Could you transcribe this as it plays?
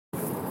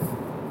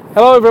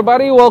Hello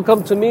everybody,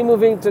 welcome to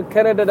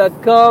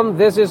memovingtocanada.com.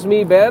 This is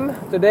me, Ben.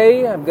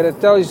 Today I'm going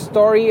to tell you a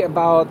story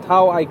about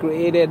how I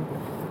created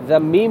the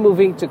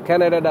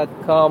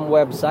memovingtocanada.com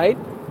website.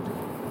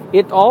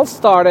 It all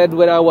started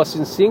when I was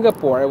in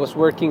Singapore. I was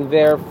working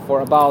there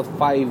for about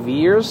 5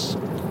 years,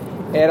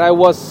 and I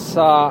was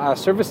a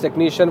service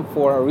technician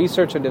for a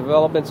research and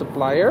development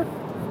supplier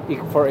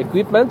for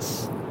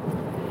equipments.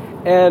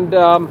 And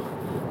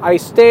I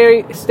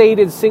stayed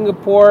in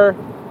Singapore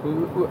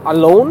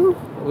alone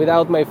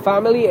without my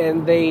family,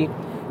 and they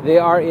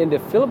are in the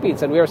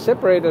Philippines, and we are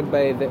separated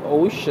by the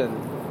ocean.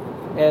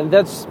 And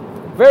that's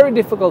very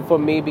difficult for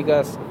me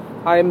because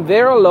I'm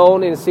there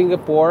alone in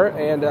Singapore,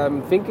 and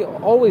I'm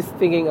always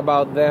thinking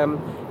about them,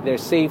 their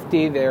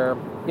safety, their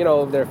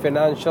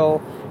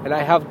financial, and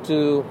I have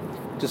to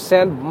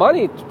send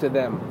money to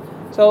them.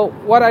 So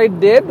what I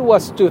did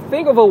was to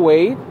think of a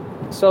way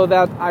so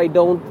that I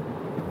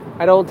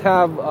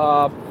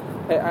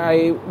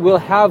will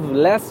have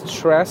less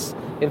stress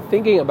in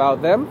thinking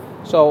about them.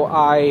 So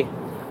I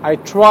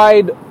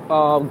tried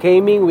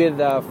gaming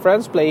with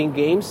friends, playing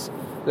games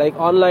like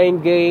online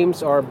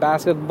games or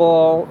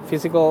basketball.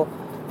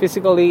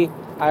 Physically,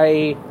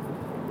 I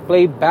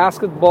played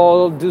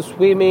basketball, do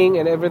swimming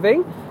and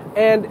everything,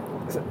 and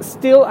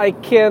still I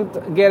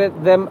can't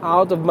get them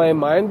out of my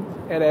mind,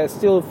 and I'm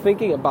still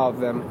thinking about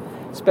them,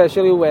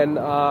 especially when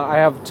I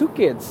have 2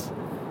 kids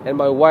and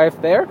my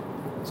wife there.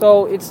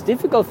 So it's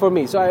difficult for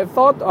me. So I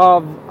thought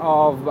of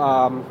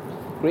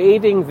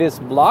creating this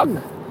blog,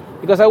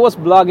 because I was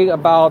blogging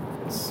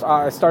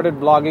I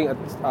started blogging at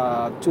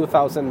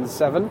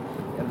 2007,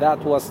 and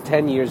that was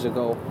 10 years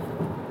ago,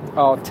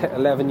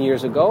 11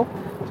 years ago.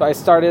 So I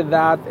started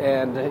that,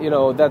 and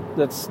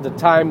that's the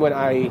time when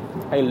I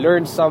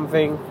learned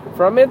something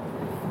from it.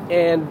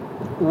 And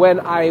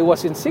when I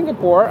was in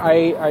Singapore,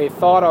 I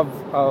thought of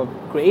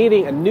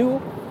creating a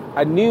new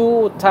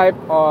type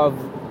of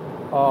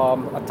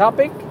a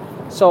topic.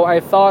 So I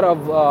thought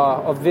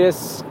of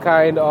this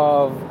kind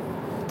of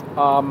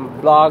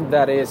blog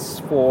that is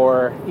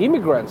for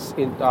immigrants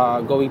in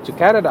going to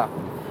Canada,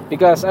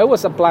 because I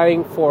was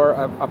applying for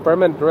a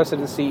permanent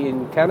residency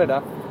in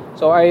Canada.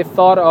 So I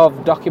thought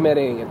of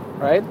documenting it,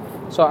 right?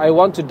 So I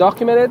want to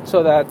document it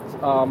so that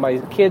my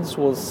kids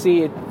will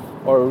see it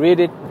or read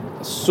it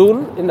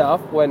soon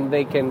enough when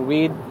they can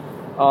read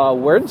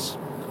words.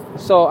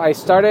 So I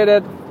started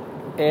it,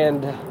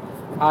 and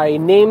I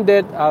named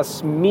it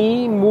as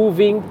Me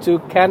Moving to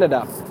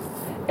Canada.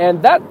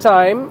 And that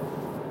time,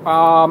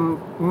 my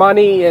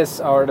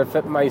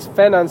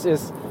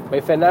finances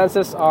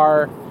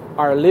are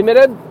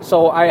limited,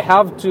 so I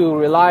have to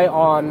rely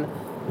on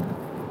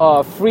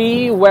a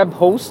free web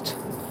host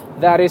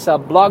that is a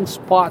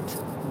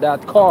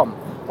blogspot.com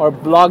or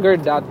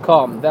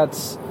blogger.com.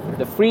 That's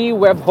the free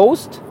web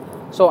host.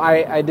 So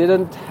I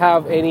didn't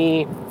have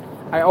any.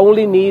 I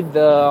only need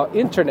the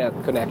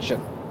internet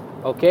connection.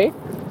 Okay,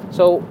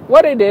 so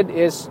what I did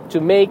is to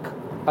make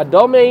a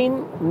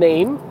domain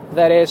name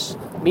that is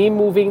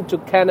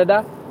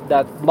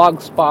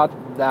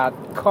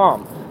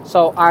memovingtocanada.blogspot.com.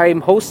 So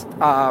I'm host. The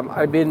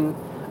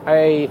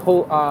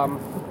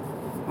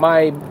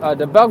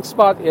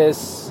blogspot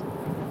is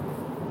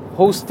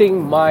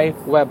hosting my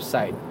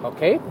website.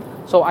 Okay,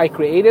 so I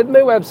created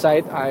my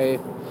website.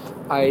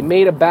 I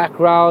made a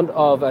background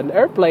of an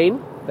airplane,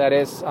 that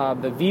is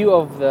the view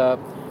of the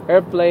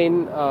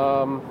airplane.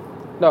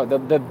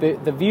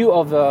 The view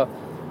of the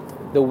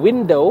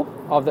window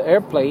of the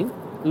airplane,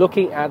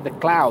 looking at the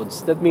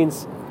clouds. That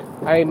means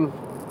I'm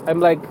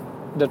like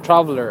the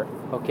traveler.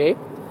 Okay,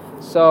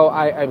 so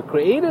I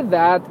created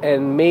that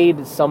and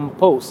made some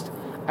posts.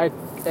 I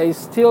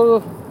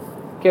still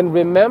can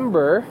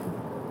remember,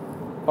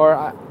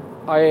 or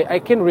I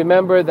can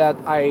remember that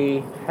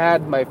I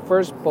had my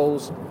first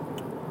post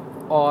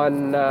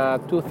on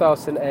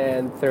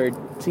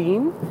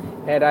 2013,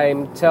 and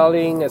I'm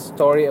telling a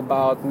story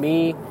about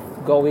me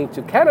going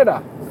to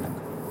Canada.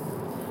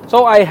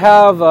 So I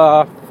have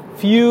a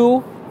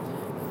few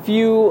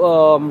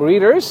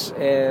readers,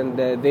 and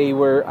they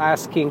were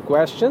asking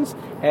questions,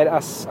 and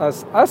as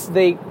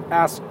they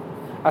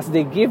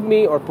give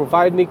me or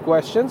provide me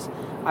questions,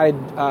 I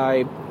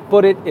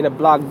put it in a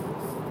blog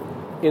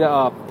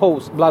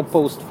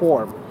post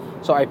form.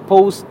 So I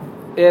post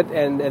it,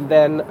 and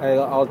then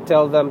I'll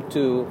tell them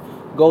to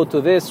go to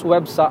this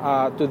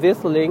website, to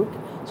this link,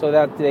 so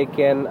that they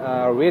can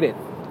read it.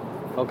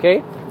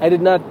 Okay, I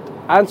did not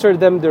answer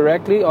them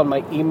directly on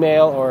my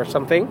email or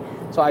something,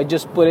 so I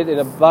just put it in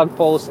a blog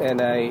post,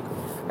 and I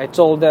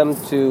told them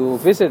to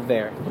visit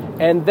there,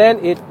 and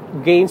then it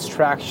gains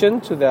traction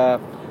to the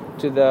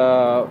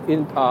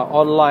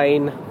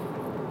online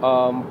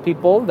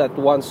people that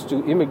wants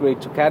to immigrate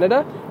to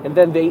Canada, and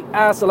then they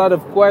ask a lot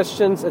of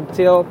questions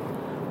until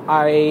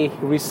I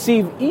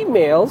receive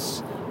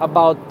emails,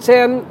 about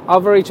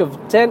average of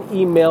 10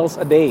 emails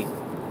a day.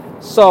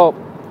 So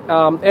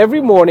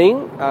every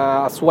morning,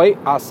 as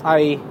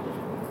I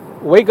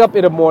wake up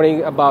in the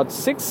morning about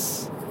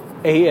 6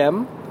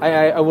 a.m.,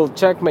 I will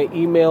check my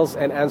emails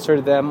and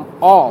answer them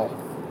all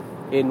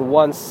in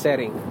one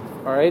setting.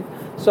 All right.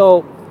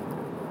 So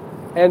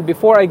and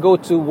before I go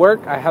to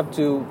work, I have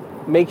to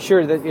make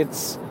sure that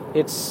it's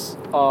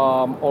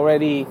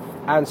already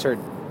answered.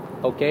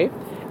 Okay,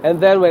 and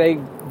then when I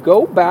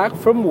go back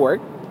from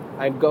work,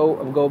 I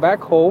go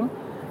back home,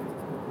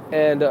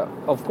 and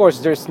of course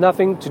there's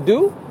nothing to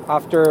do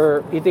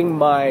after eating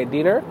my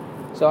dinner,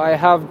 so I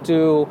have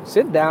to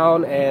sit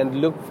down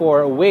and look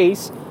for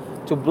ways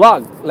to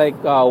blog, like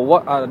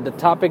what the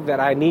topic that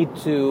I need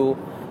to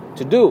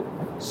do.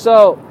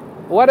 So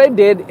what I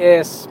did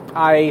is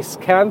I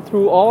scanned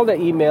through all the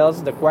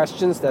emails, the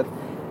questions that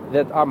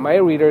my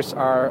readers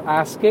are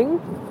asking,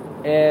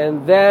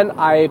 and then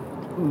I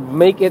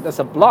make it as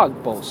a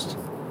blog post.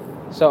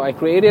 So I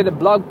created a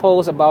blog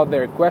post about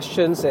their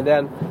questions, and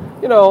then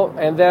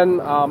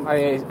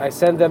I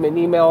send them an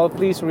email.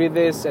 Please read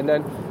this, and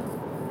then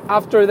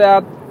after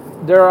that,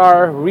 there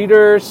are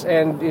readers,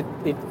 and it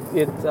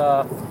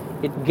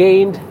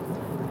gained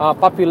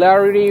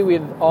popularity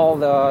with all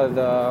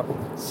the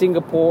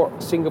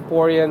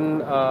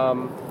Singaporean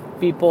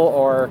people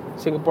or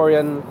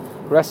Singaporean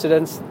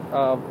residents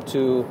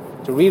to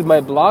read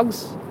my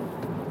blogs,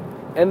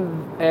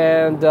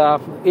 and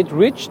it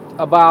reached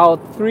about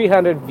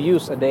 300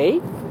 views a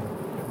day,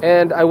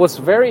 and I was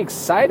very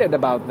excited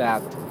about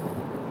that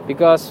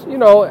because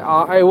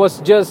I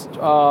was just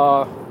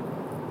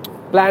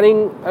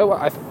planning.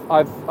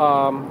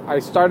 I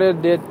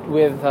started it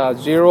with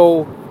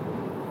 0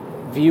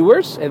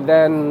 viewers, and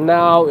then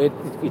now it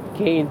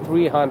gained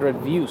 300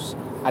 views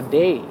a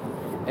day,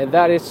 and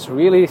that is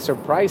really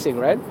surprising,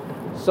 right?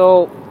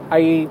 So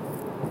I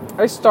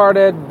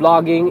started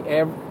blogging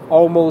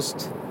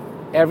almost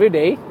every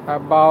day,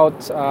 about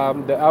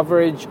the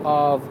average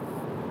of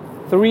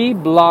 3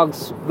 blog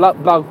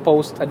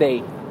posts a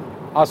day.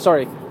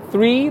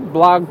 3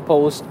 blog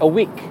posts a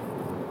week,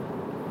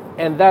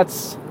 and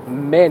that's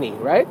many,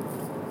 right?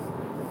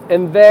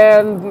 And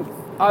then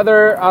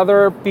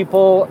other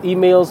people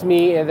emails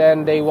me, and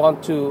then they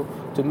want to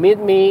meet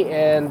me,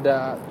 and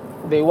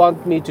they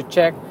want me to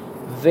check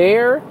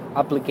their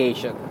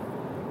application.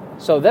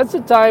 So that's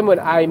the time when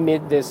I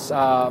meet this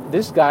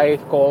guy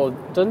called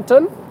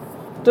Tuntun.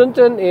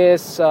 Tuntun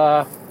is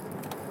a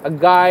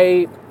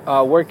guy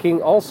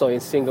working also in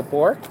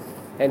Singapore,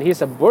 and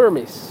he's a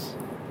Burmese.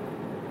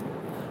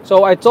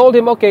 So I told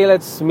him, okay,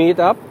 let's meet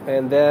up,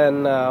 and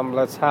then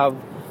let's have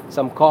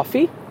some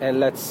coffee, and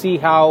let's see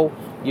how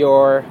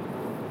your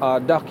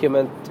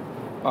document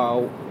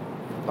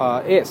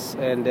is,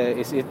 and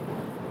is it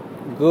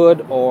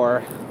good,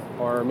 or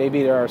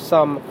maybe there are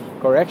some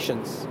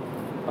corrections.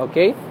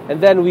 Okay,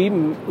 and then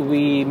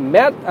we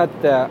met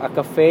at a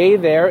cafe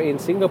there in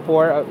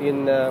Singapore,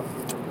 in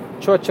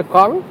Choa Chu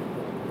Kang.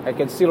 I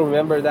can still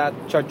remember that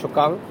Choa Chu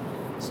Kang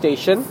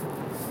station,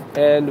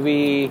 and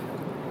we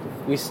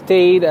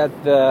stayed at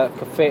the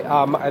cafe.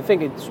 I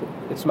think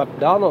it's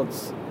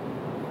McDonald's.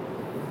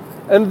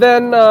 And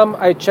then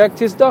I checked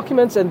his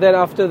documents, and then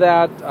after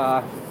that,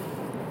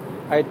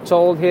 I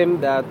told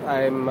him that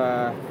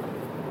I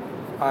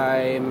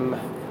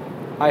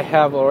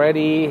have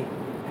already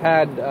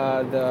had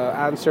the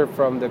answer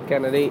from the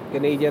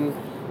Canadian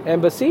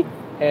embassy,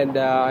 and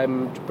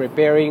I'm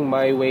preparing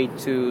my way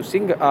to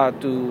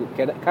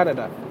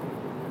Canada.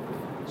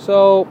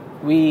 So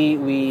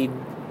we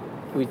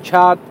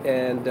chat,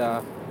 and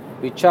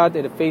we chat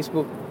in the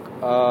Facebook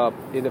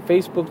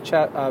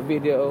chat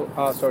video.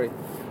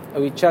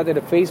 We chat in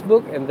the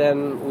Facebook, and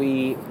then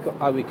we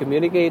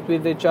communicate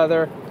with each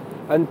other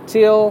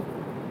until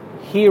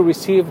he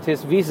received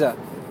his visa,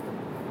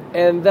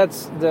 and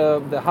that's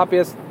the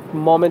happiest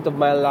moment of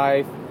my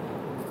life,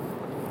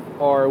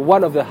 or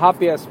one of the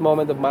happiest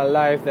moments of my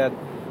life, that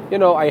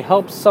I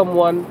helped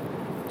someone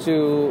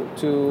to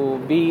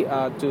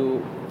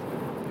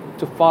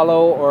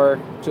follow or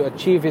to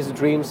achieve his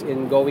dreams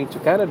in going to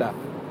Canada,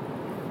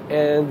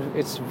 and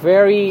it's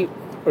very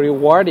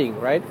rewarding,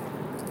 right?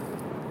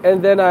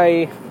 And then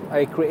I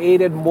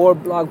created more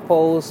blog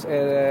posts,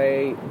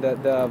 and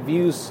the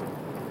views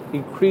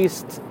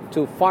increased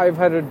to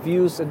 500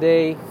 views a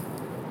day,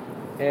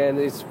 and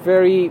it's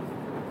very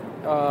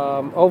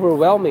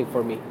overwhelming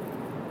for me.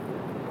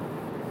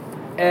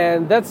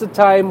 And that's the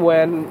time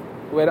when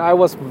I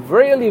was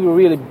really,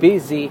 really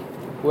busy,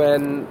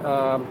 when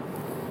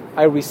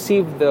I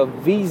received the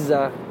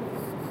visa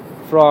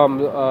from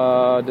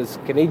the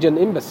Canadian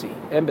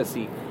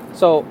embassy.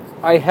 So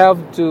I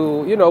have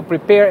to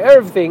prepare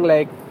everything,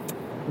 like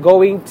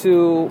going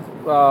to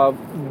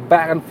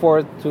back and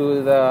forth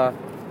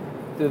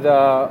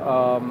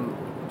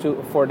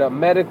for the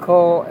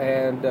medical,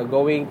 and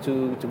going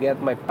to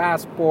get my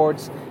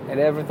passports and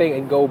everything,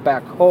 and go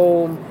back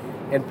home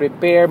and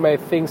prepare my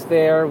things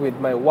there with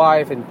my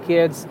wife and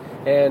kids.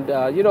 And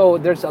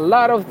there's a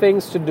lot of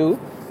things to do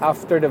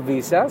after the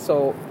visa.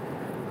 So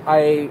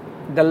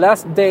the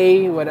last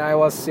day when I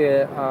was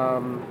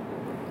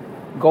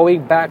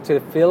going back to the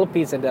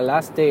Philippines, and the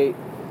last day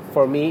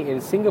for me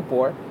in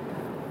Singapore,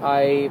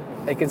 I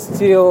can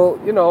still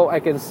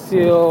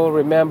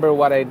remember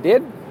what I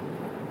did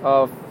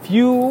a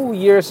few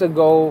years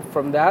ago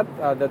from that.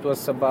 That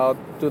was about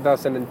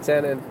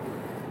 2010,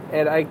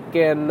 and I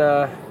can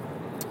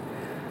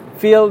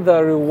feel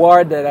the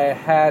reward that I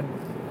had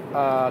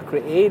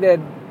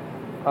created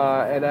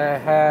and I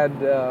had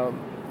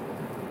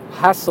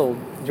hustled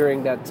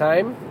during that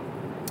time.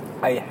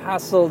 I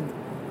hustled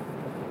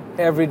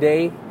every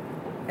day,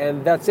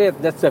 and that's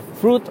it. That's the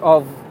fruit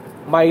of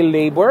my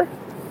labor,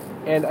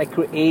 and I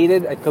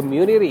created a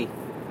community.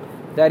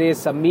 That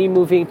is me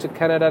moving to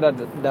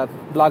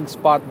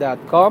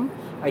Canada.blogspot.com.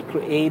 I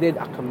created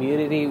a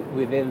community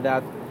within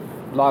that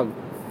blog.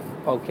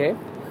 Okay,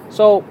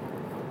 so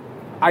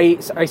I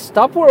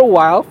stopped for a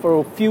while, for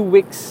a few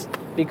weeks,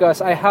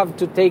 because I have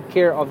to take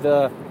care of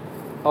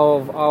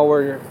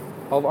our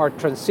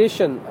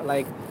transition,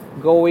 like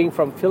going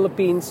from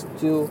Philippines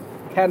to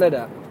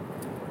Canada,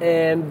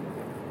 and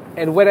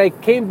when I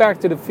came back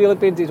to the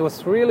Philippines, it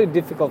was really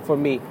difficult for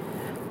me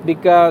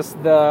because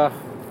the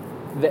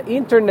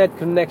internet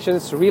connection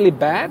is really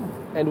bad,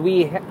 and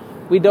we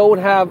don't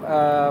have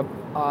a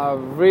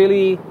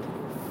really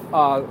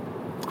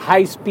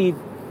high speed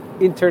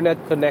internet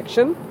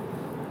connection,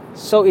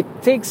 so it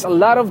takes a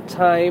lot of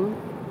time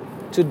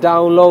to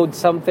download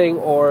something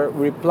or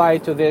reply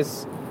to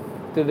this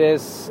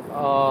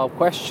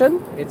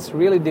question. It's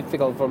really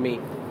difficult for me,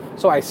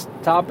 so I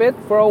stopped it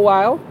for a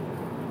while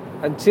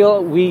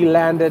until we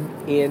landed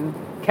in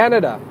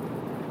Canada.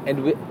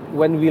 And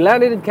when we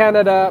landed in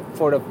Canada,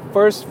 for the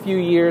first few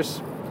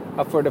years,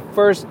 for the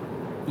first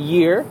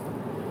year,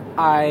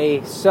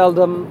 I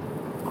seldom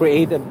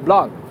created a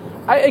blog.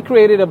 I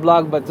created a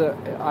blog, but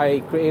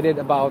I created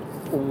about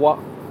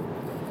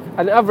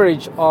an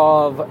average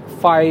of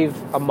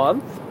 5 a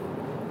month,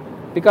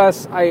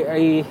 because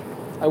I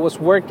was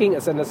working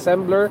as an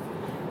assembler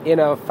in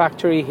a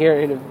factory here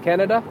in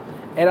Canada,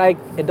 and I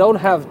don't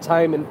have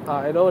time, and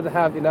I don't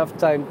have enough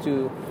time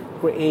to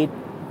create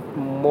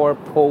more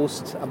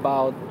posts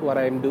about what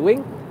I'm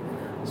doing.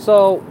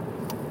 So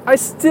I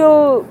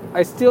still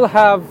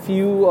have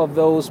few of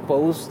those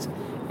posts,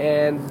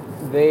 and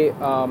they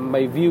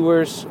my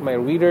viewers, my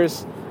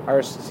readers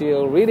are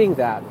still reading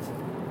that.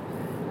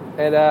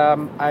 And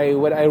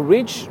when I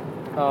reached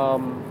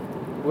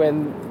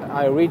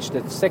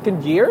the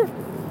second year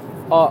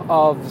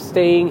of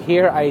staying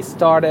here, I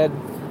started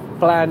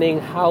planning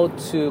how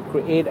to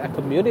create a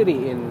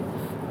community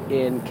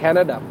in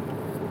Canada.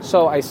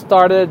 So I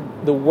started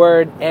the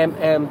word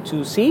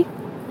MM2C,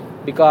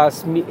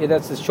 because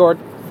that's the short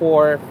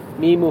for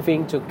me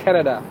moving to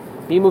Canada.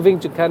 Me moving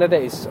to Canada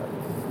is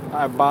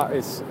a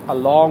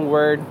long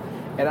word,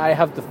 and I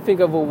have to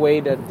think of a way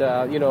that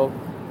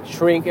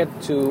shrink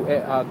it to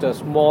a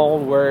small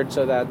word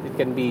so that it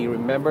can be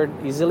remembered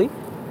easily.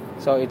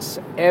 So it's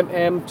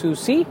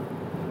MM2C.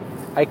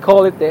 I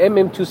call it the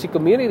MM2C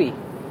community.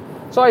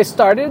 So I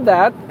started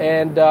that,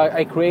 and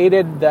I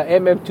created the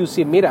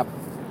MM2C meetup.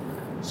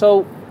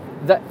 So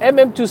the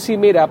MM2C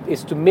meetup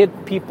is to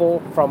meet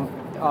people from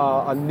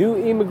new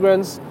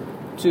immigrants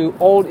to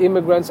old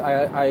immigrants.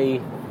 I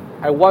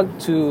want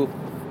to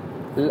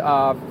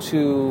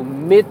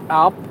meet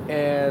up,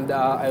 and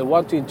I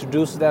want to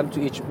introduce them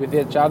to each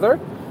other.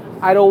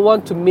 I don't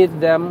want to meet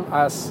them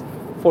as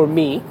for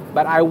me,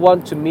 but I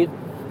want to meet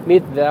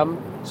them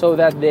so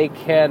that they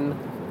can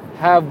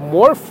have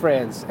more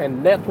friends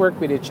and network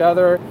with each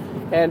other,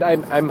 and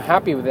I'm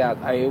happy with that.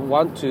 I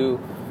want to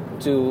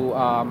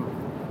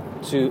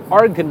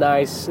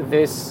organize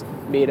this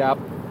meetup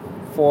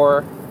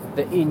for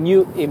the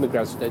new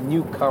immigrants, the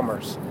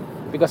newcomers,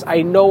 because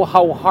I know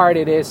how hard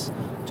it is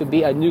to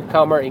be a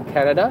newcomer in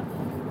Canada.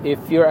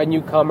 If you're a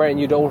newcomer and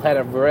you don't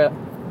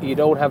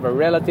have a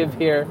relative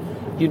here,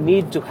 you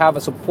need to have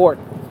a support.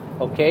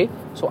 Okay,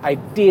 so I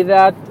did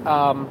that.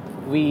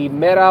 We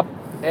met up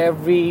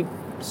every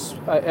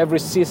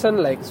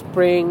season, like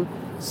spring,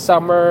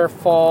 summer,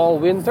 fall,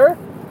 winter.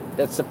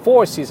 That's the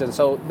 4 seasons.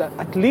 So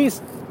at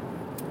least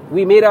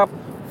we meet up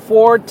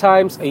 4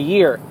 times a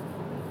year,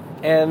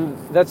 and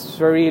that's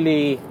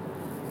really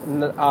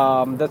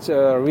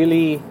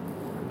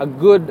a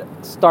good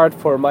start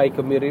for my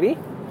community.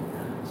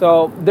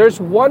 So there's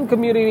one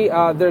community,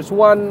 there's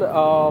one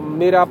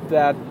meetup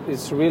that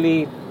is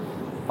really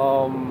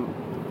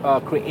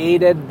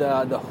created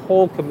the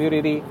whole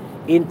community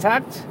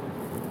intact.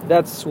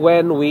 That's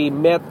when we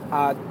met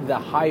at the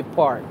High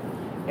Park,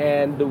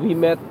 and we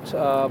met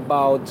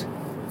about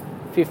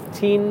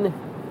 15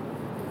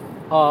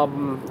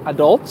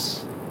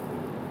 adults,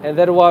 and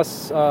that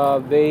was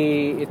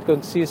it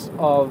consists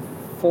of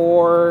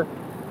 4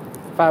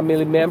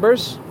 family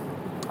members,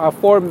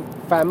 4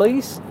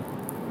 families,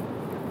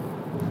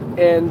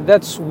 and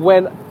that's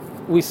when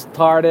we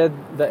started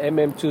the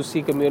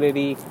MM2C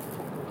community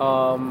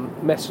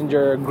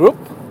messenger group.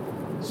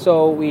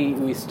 So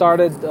we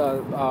started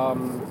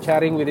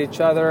chatting with each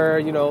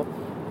other.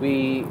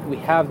 We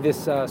have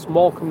this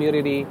small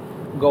community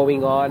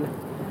going on,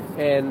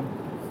 and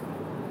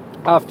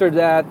after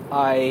that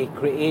I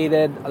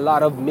created a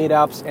lot of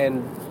meetups,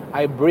 and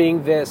I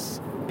bring this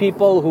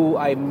people who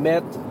I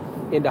met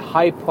in the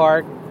High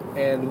Park,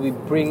 and we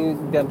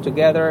bring them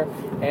together.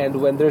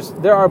 And when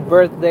there are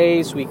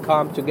birthdays, we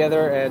come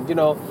together, and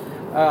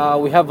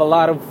we have a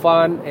lot of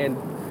fun. And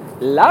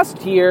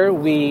last year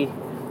we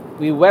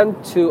we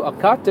went to a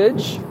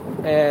cottage,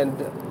 and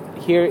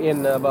here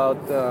in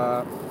about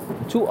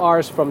 2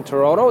 hours from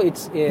Toronto.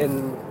 It's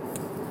in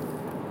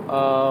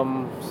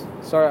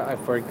sorry, I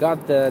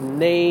forgot the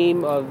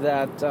name of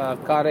that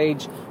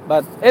cottage,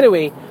 but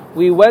anyway,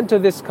 we went to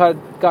this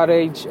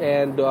cottage,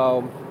 and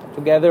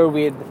together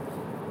with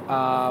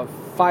 5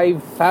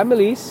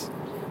 families,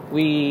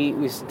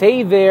 we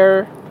stay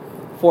there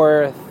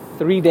for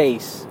 3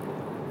 days,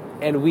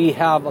 and we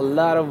have a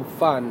lot of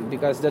fun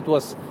because that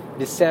was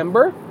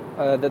December,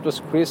 that was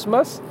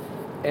Christmas,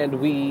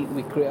 and we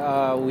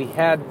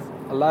had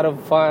a lot of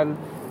fun,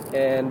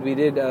 and we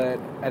did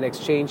an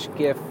exchange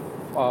gift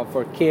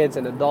for kids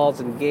and adults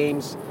and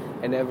games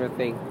and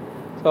everything.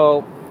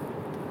 So,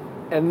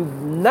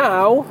 and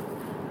now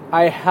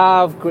I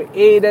have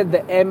created the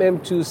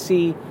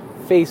MM2C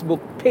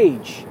Facebook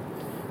page,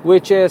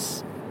 which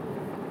is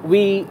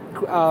we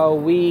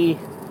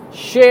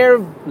share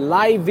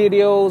live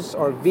videos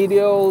or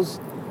videos,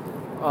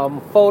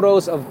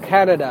 photos of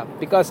Canada,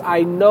 because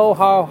I know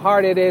how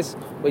hard it is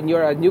when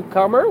you're a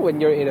newcomer,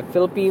 when you're in the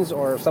Philippines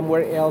or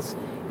somewhere else.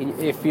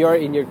 If you're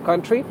in your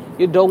country,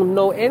 you don't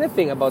know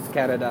anything about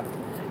Canada,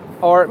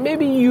 or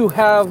maybe you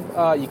have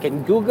you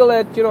can Google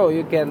it.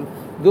 You can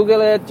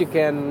Google it. You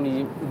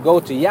can go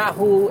to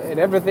Yahoo and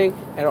everything,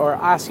 or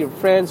ask your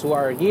friends who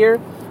are here.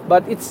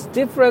 But it's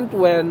different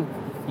when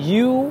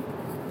you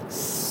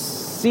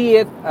see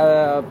it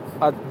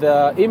at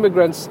the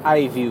immigrant's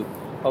eye view.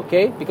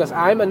 Okay, because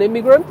I'm an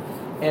immigrant,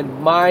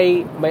 and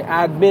my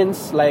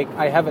admins, like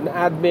I have an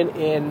admin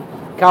in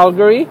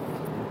Calgary,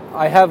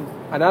 I have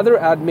another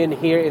admin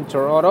here in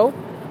Toronto,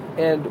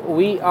 and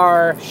we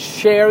are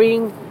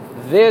sharing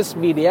this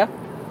media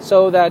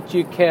so that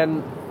you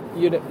can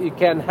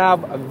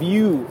have a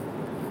view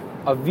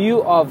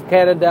of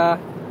Canada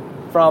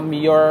from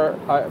your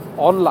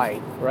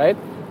online, right?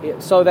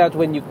 So that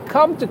when you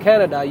come to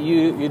Canada,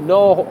 you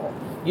know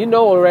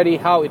already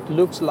how it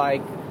looks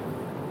like,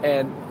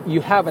 and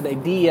you have an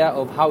idea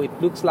of how it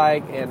looks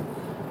like, and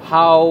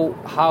how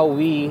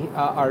we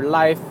our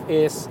life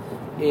is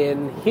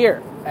in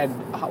here, and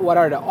what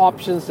are the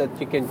options that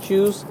you can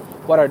choose,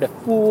 what are the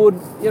food.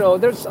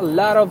 There's a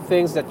lot of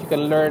things that you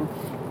can learn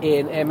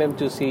in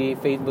MM2C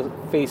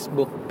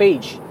Facebook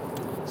page.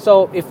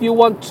 So if you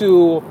want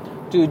to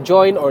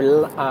join or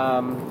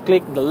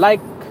click the like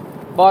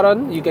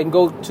button, you can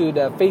go to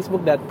the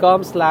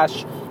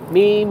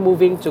facebook.com/me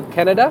moving to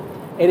Canada,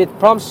 and it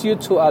prompts you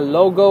to a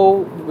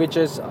logo which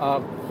is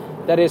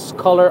that is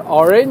color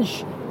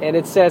orange, and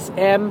it says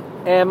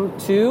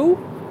MM2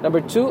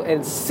 number 2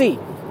 and C.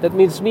 That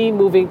means me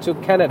moving to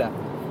Canada,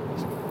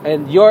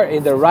 and you're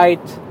in the right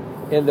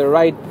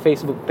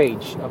Facebook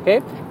page.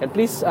 Okay, and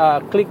please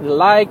click the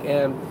like,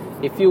 and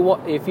if you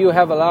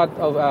have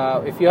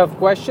if you have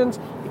questions,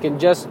 you can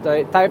just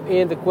type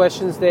in the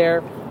questions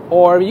there,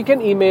 or you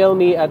can email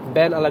me at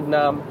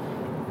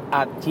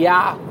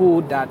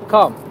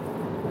benalagnam@yahoo.com.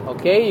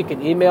 Okay, you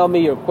can email me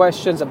your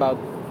questions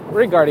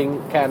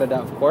regarding Canada,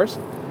 of course,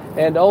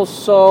 and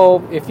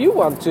also if you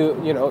want to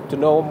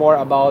know more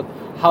about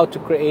how to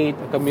create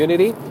a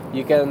community,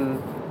 you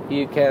can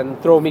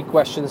throw me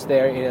questions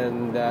there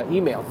in the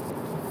email.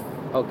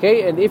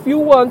 Okay, and if you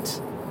want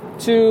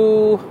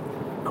to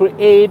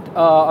create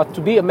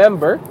to be a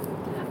member,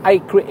 I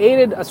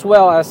created as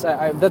well as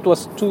that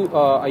was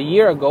a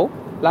year ago,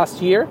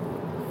 last year.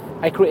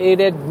 I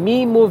created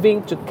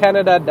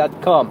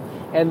memovingtocanada.com,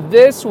 and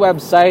this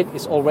website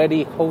is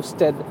already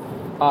hosted.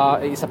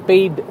 It's a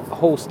paid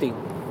hosting.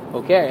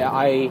 Okay,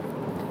 I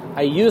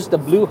use the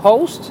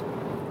Bluehost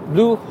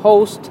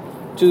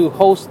to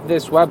host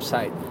this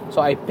website.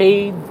 So I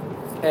paid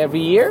every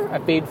year. I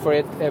paid for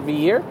it every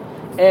year,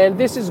 and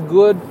this is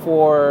good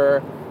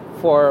for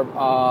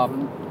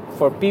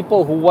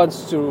people who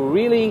wants to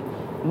really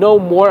know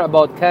more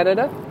about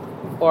Canada,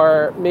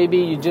 or maybe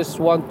you just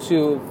want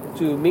to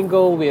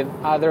mingle with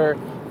other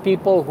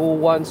people who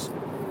wants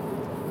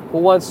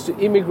to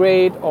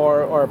immigrate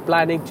or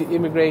planning to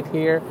immigrate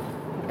here.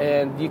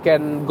 And you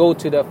can go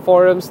to the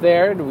forums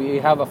there. We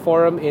have a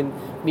forum in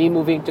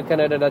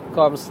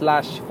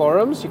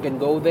memovingtocanada.com/forums. You can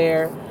go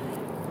there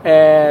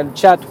and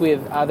chat with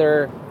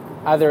other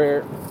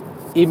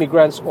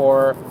immigrants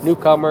or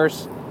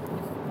newcomers,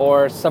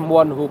 or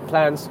someone who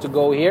plans to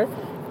go here.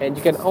 And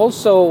you can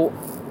also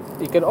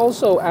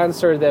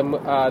answer them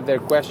their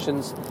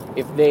questions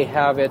if they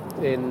have it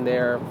in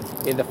the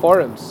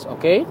forums.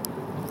 Okay.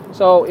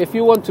 So if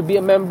you want to be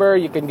a member,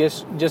 you can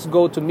just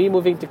go to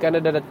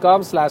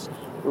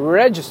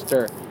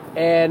memovingtocanada.com/register,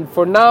 and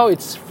for now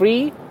it's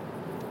free.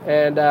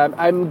 And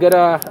I'm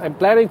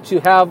planning to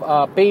have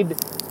a paid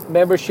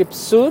membership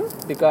soon,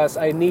 because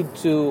I need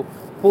to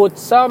put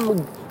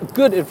some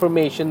good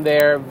information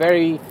there,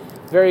 very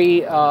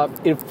very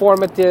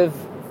informative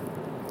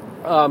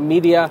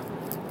media,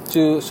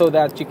 so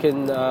that you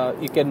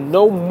can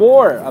know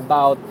more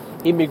about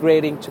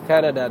immigrating to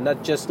Canada,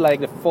 not just like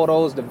the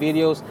photos, the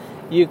videos.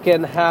 You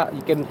can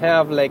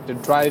have like the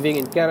driving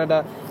in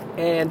Canada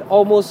and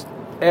almost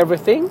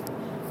everything.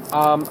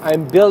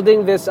 I'm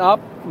building this up.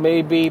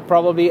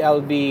 Probably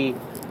I'll be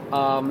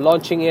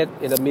launching it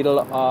in the middle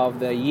of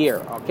the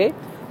year. Okay,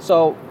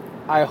 so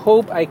I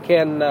hope I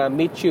can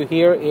meet you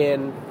here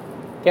in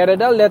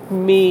Canada. Let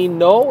me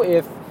know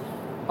if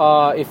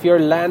you're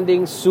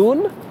landing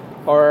soon,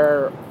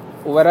 or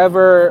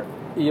whatever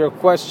your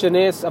question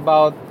is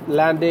about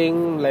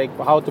landing, like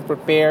how to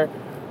prepare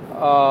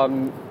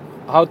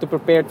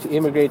to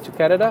immigrate to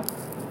Canada.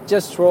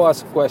 Just throw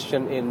us a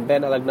question in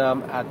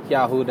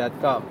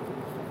benalagnam@yahoo.com.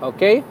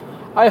 Okay,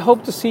 I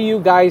hope to see you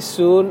guys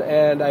soon,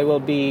 and I will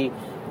be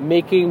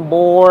making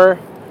more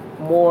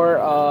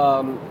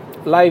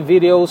live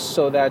videos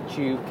so that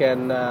you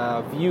can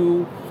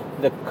view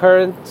the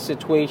current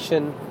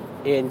situation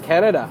in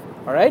Canada.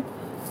 All right,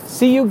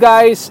 see you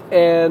guys,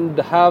 and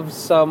have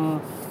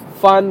some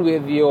fun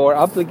with your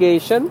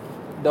application.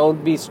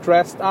 Don't be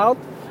stressed out.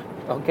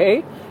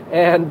 Okay,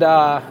 and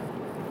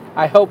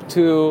I hope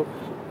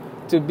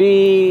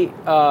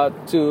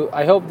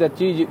I hope that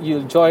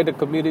you'll join the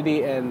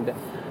community and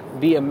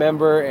be a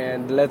member,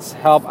 and let's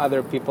help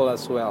other people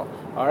as well.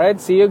 All right,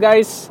 see you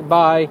guys.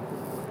 Bye.